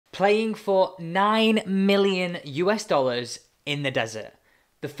playing for 9 million US dollars in the desert.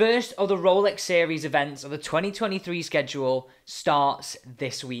 The first of the Rolex Series events of the 2023 schedule starts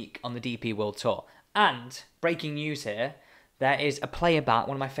this week on the DP World Tour. And, breaking news here, there is a player back,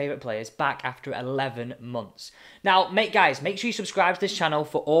 one of my favourite players, back after 11 months. Now, guys, make sure you subscribe to this channel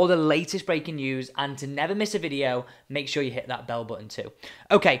for all the latest breaking news, and to never miss a video, make sure you hit that bell button too.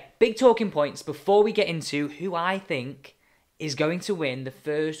 Okay, big talking points before we get into who I think is going to win the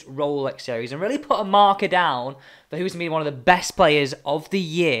first Rolex Series and really put a marker down for who's going to be one of the best players of the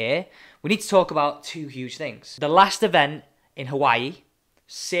year. We need to talk about two huge things. The last event in Hawaii,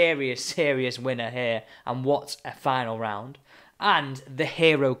 serious winner here, and what a final round. And the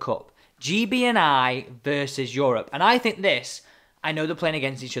Hero Cup, GB&I versus Europe. And I think this, I know they're playing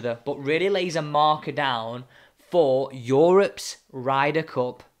against each other, but really lays a marker down for Europe's Ryder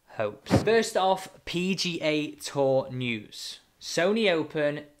Cup hopes. First off, PGA Tour news. Sony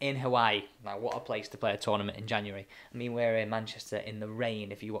Open in Hawaii. Now, what a place to play a tournament in January. I mean, we're in Manchester in the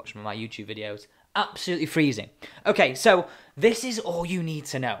rain, if you watch some of my YouTube videos. Absolutely freezing. Okay, so this is all you need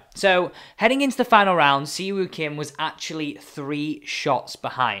to know. So, heading into the final round, S.W.Kim was actually 3 shots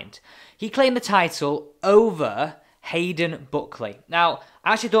behind. He claimed the title over Hayden Buckley. Now,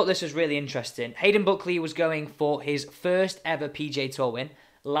 I actually thought this was really interesting. Hayden Buckley was going for his first ever PGA Tour win.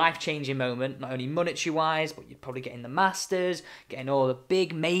 Life-changing moment, not only monetary-wise, but you're probably getting the Masters, getting all the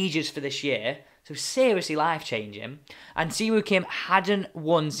big majors for this year. So seriously life-changing. And S.W.Kim hadn't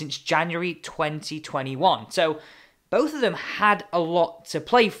won since January 2021. So both of them had a lot to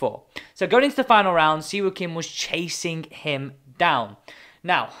play for. So going into the final round, S.W.Kim was chasing him down.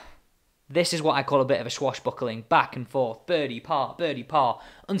 Now, this is what I call a bit of a swashbuckling, back and forth, birdie par,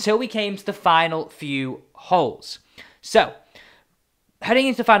 until we came to the final few holes. So, heading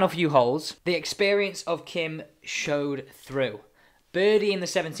into the final few holes, the experience of Kim showed through. Birdie in the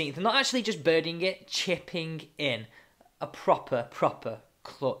 17th, and not actually just birdieing it, chipping in. A proper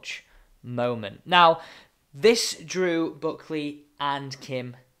clutch moment. Now, this drew Buckley and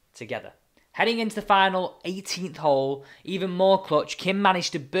Kim together. Heading into the final 18th hole, even more clutch, Kim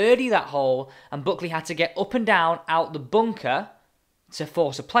managed to birdie that hole, and Buckley had to get up and down out the bunker to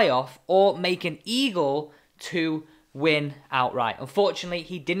force a playoff, or make an eagle to win outright. Unfortunately,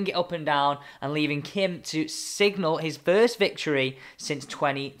 he didn't get up and down, and leaving Kim to signal his first victory since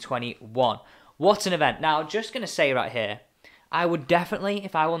 2021. What an event. Now, just going to say right here, I would definitely,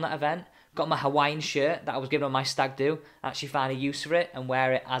 if I won that event, got my Hawaiian shirt that I was given on my stag do, actually find a use for it and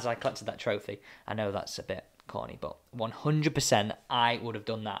wear it as I collected that trophy. I know that's a bit corny, but 100% I would have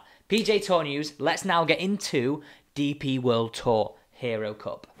done that. PGA Tour news, let's now get into DP World Tour Hero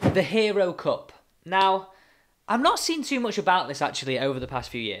Cup. The Hero Cup. Now, I'm not seeing too much about this actually over the past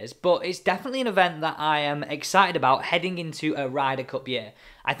few years, but it's definitely an event that I am excited about heading into a Ryder Cup year.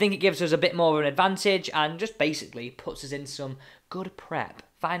 I think it gives us a bit more of an advantage and just basically puts us in some good prep.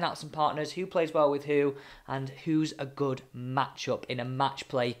 Find out some partners, who plays well with who, and who's a good matchup in a match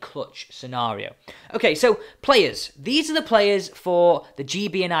play clutch scenario. Okay, so players. These are the players for the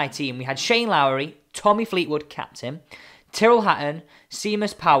GB&I team. We had Shane Lowry, Tommy Fleetwood, captain, Tyrrell Hatton,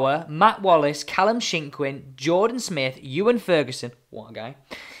 Seamus Power, Matt Wallace, Callum Shinkwin, Jordan Smith, Ewan Ferguson, what a guy,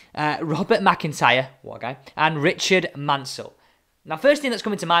 Robert McIntyre, what a guy, and Richard Mansell. Now, first thing that's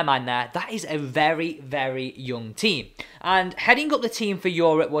coming to my mind there, that is a very young team. And heading up the team for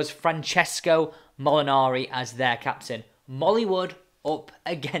Europe was Francesco Molinari as their captain. Mollywood up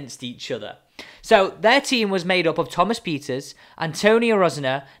against each other. So, their team was made up of Thomas Pieters, Antonio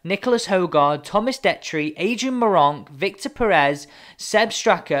Rosner, Nicholas Hogard, Thomas Detry, Adrian Moronk, Victor Perez, Seb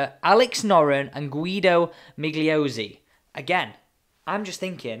Straka, Alex Noren, and Guido Migliozzi. Again, I'm just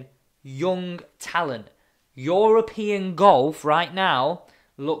thinking, young talent. European golf right now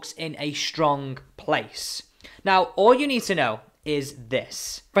looks in a strong place. Now, all you need to know is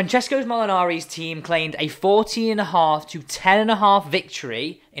this. Francesco Molinari's team claimed a 14.5 to 10.5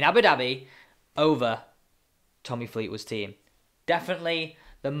 victory in Abu Dhabi over Tommy Fleetwood's team. Definitely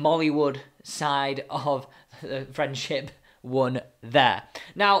the Mollywood side of the friendship won there.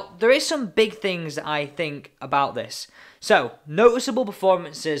 Now, there is some big things that I think about this. So, noticeable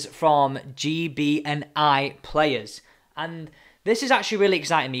performances from GB&I players. And this is actually really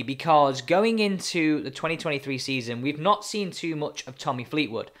exciting me because going into the 2023 season, we've not seen too much of Tommy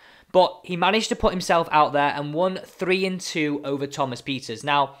Fleetwood. But he managed to put himself out there and won 3-2 over Thomas Pieters.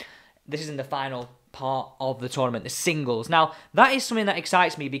 Now, this is in the final part of the tournament, the singles. Now, that is something that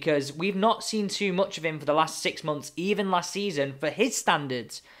excites me because we've not seen too much of him for the last 6 months. Even last season, for his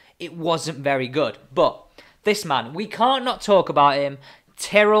standards, it wasn't very good. But this man, we can't not talk about him.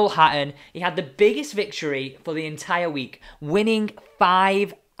 Tyrrell Hatton, he had the biggest victory for the entire week, winning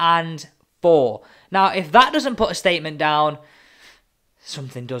 5 Now, if that doesn't put a statement down,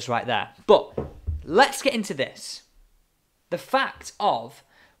 something does right there. But let's get into this. The fact of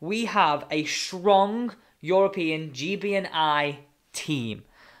we have a strong European GB&I team.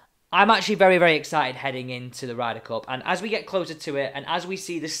 I'm actually very, very excited heading into the Ryder Cup. And as we get closer to it and as we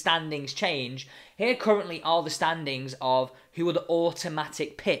see the standings change, here currently are the standings of who are the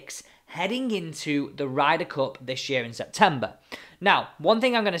automatic picks heading into the Ryder Cup this year in September. Now, one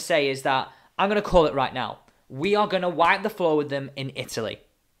thing I'm going to say is that I'm going to call it right now. We are going to wipe the floor with them in Italy.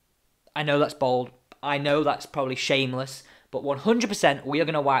 I know that's bold. I know that's probably shameless. But 100% we are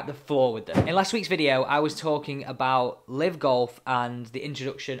going to wipe the floor with them. In last week's video, I was talking about Live Golf and the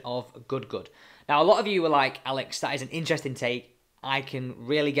introduction of Good. Now, a lot of you were like, Alex, that is an interesting take. I can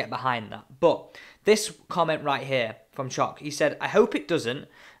really get behind that. But this comment right here from Chock, he said, I hope it doesn't.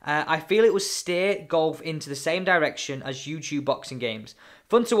 I feel it will steer golf into the same direction as YouTube boxing games.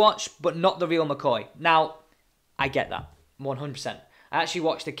 Fun to watch, but not the real McCoy. Now, I get that, 100%. I actually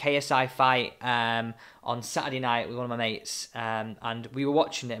watched the KSI fight on Saturday night with one of my mates, and we were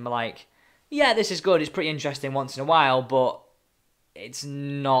watching it, and we're like, yeah, this is good, it's pretty interesting once in a while, but it's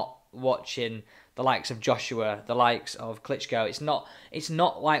not watching the likes of Joshua, the likes of Klitschko. It's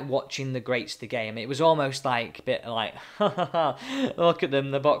not like watching the greats of the game. It was almost like a bit like, look at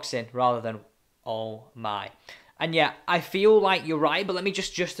them, they're boxing, rather than, oh my. And yeah, I feel like you're right, but let me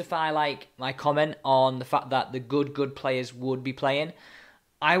just justify like my comment on the fact that the good players would be playing.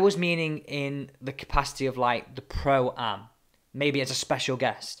 I was meaning in the capacity of like the Pro-Am, maybe as a special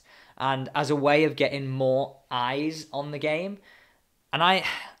guest, and as a way of getting more eyes on the game. And I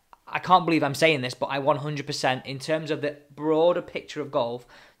can't believe I'm saying this, but I 100%, in terms of the broader picture of golf,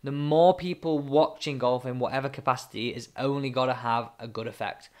 the more people watching golf in whatever capacity is only got to have a good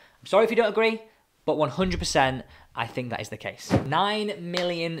effect. I'm sorry if you don't agree, but 100%, I think that is the case. $9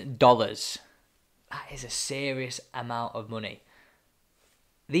 million. That is a serious amount of money.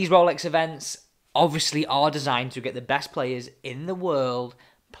 These Rolex events obviously are designed to get the best players in the world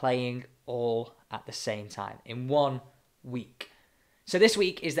playing all at the same time in 1 week. So this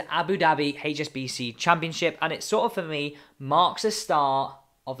week is the Abu Dhabi HSBC Championship, and it sort of, for me, marks the start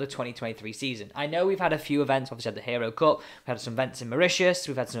of the 2023 season. I know we've had a few events, obviously had the Hero Cup, we've had some events in Mauritius,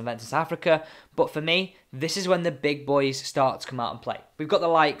 we've had some events in South Africa, but for me, this is when the big boys start to come out and play. We've got the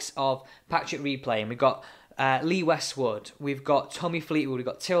likes of Patrick Reed playing, we've got Lee Westwood, we've got Tommy Fleetwood, we've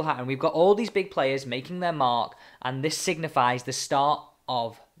got Till Hatton, we've got all these big players making their mark, and this signifies the start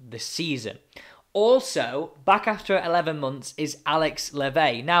of the season. Also, back after 11 months is Alex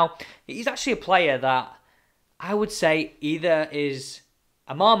Elliott. Now, he's actually a player that I would say either is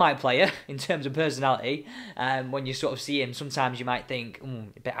a Marmite player in terms of personality. When you sort of see him, sometimes you might think,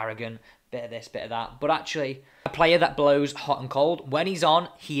 a bit arrogant, bit of this, bit of that. But actually, a player that blows hot and cold. When he's on,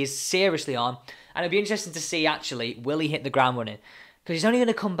 he is seriously on. And it'd be interesting to see, actually, will he hit the ground running? Because he's only going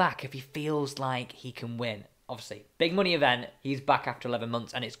to come back if he feels like he can win. Obviously, big money event, he's back after 11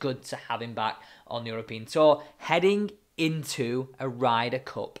 months, and it's good to have him back on the European Tour, heading into a Ryder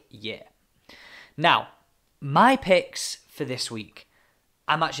Cup year. Now, my picks for this week.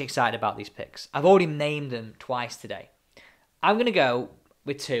 I'm actually excited about these picks. I've already named them twice today. I'm going to go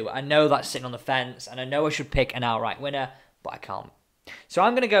with two. I know that's sitting on the fence, and I know I should pick an outright winner, but I can't. So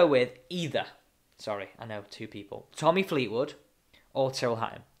I'm going to go with either, I know two people, Tommy Fleetwood or Till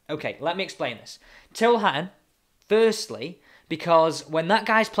Hatton. Okay, let me explain this. Till Hatton, firstly, because when that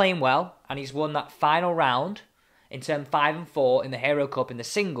guy's playing well, and he's won that final round, in turn 5 and 4 in the Hero Cup in the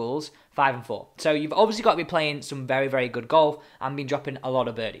singles, 5 and 4. So you've obviously got to be playing some very, very good golf and been dropping a lot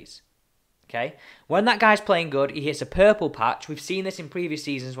of birdies. Okay? When that guy's playing good, he hits a purple patch. We've seen this in previous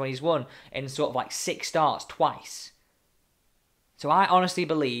seasons when he's won in sort of like 6 starts twice. So I honestly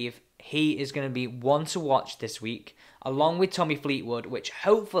believe he is going to be one to watch this week, along with Tommy Fleetwood, which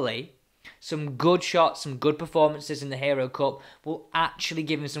hopefully some good shots, some good performances in the Hero Cup will actually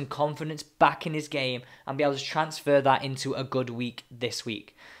give him some confidence back in his game and be able to transfer that into a good week this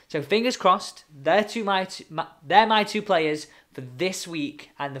week. So fingers crossed, they're my two players for this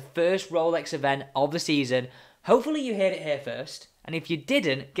week and the first Rolex event of the season. Hopefully you heard it here first. And if you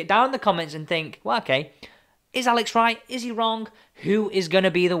didn't, get down in the comments and think, well, okay, is Alex right? Is he wrong? Who is going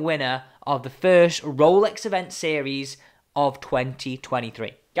to be the winner of the first Rolex event series of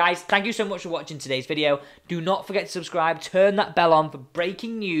 2023? Guys, thank you so much for watching today's video. Do not forget to subscribe, turn that bell on for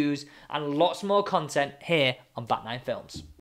breaking news and lots more content here on Back9 Films.